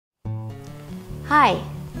Hi,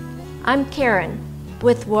 I'm Karen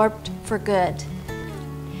with Warped for Good.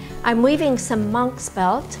 I'm weaving some monk's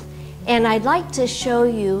belt, and I'd like to show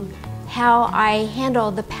you how I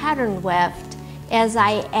handle the pattern weft as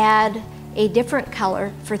I add a different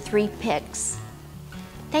color for 3 picks.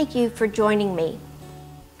 Thank you for joining me.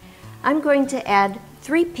 I'm going to add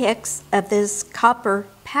 3 picks of this copper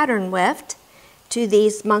pattern weft to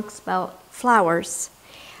these monk's belt flowers.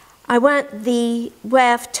 I want the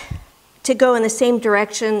weft to go in the same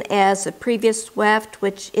direction as the previous weft,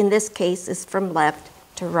 which in this case is from left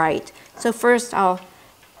to right. So first I'll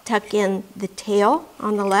tuck in the tail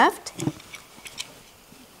on the left.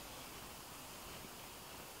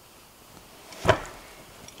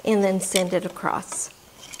 And then send it across.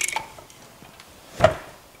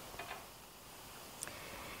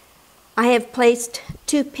 I have placed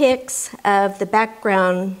 2 picks of the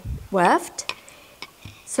background weft.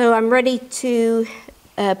 So I'm ready to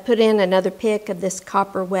put in another pick of this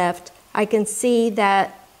copper weft. I can see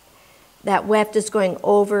that weft is going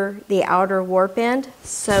over the outer warp end.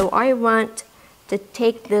 So I want to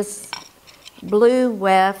take this blue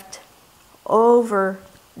weft over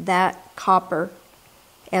that copper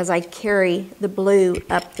as I carry the blue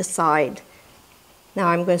up the side. Now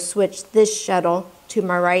I'm going to switch this shuttle to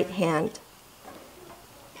my right hand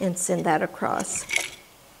and send that across.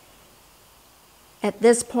 At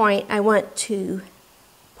this point, I want to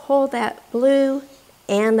pull that blue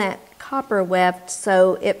and that copper weft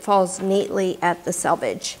so it falls neatly at the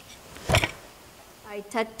selvage. I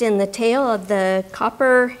tucked in the tail of the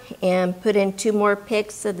copper and put in 2 more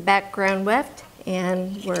picks of the background weft,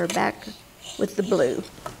 and we're back with the blue.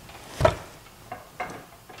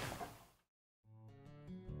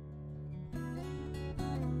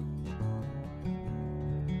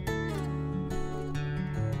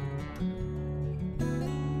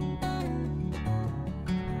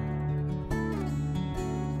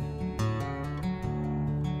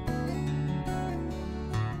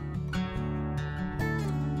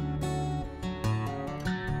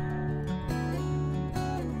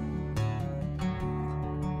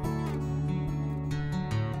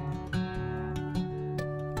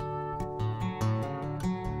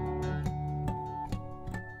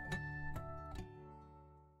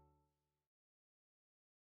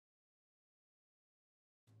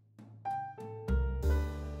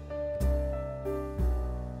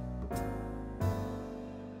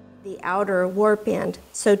 The outer warp end.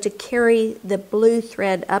 So to carry the blue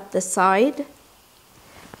thread up the side,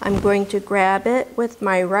 I'm going to grab it with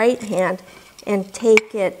my right hand and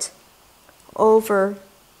take it over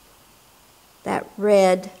that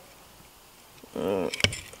red,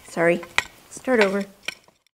 start over.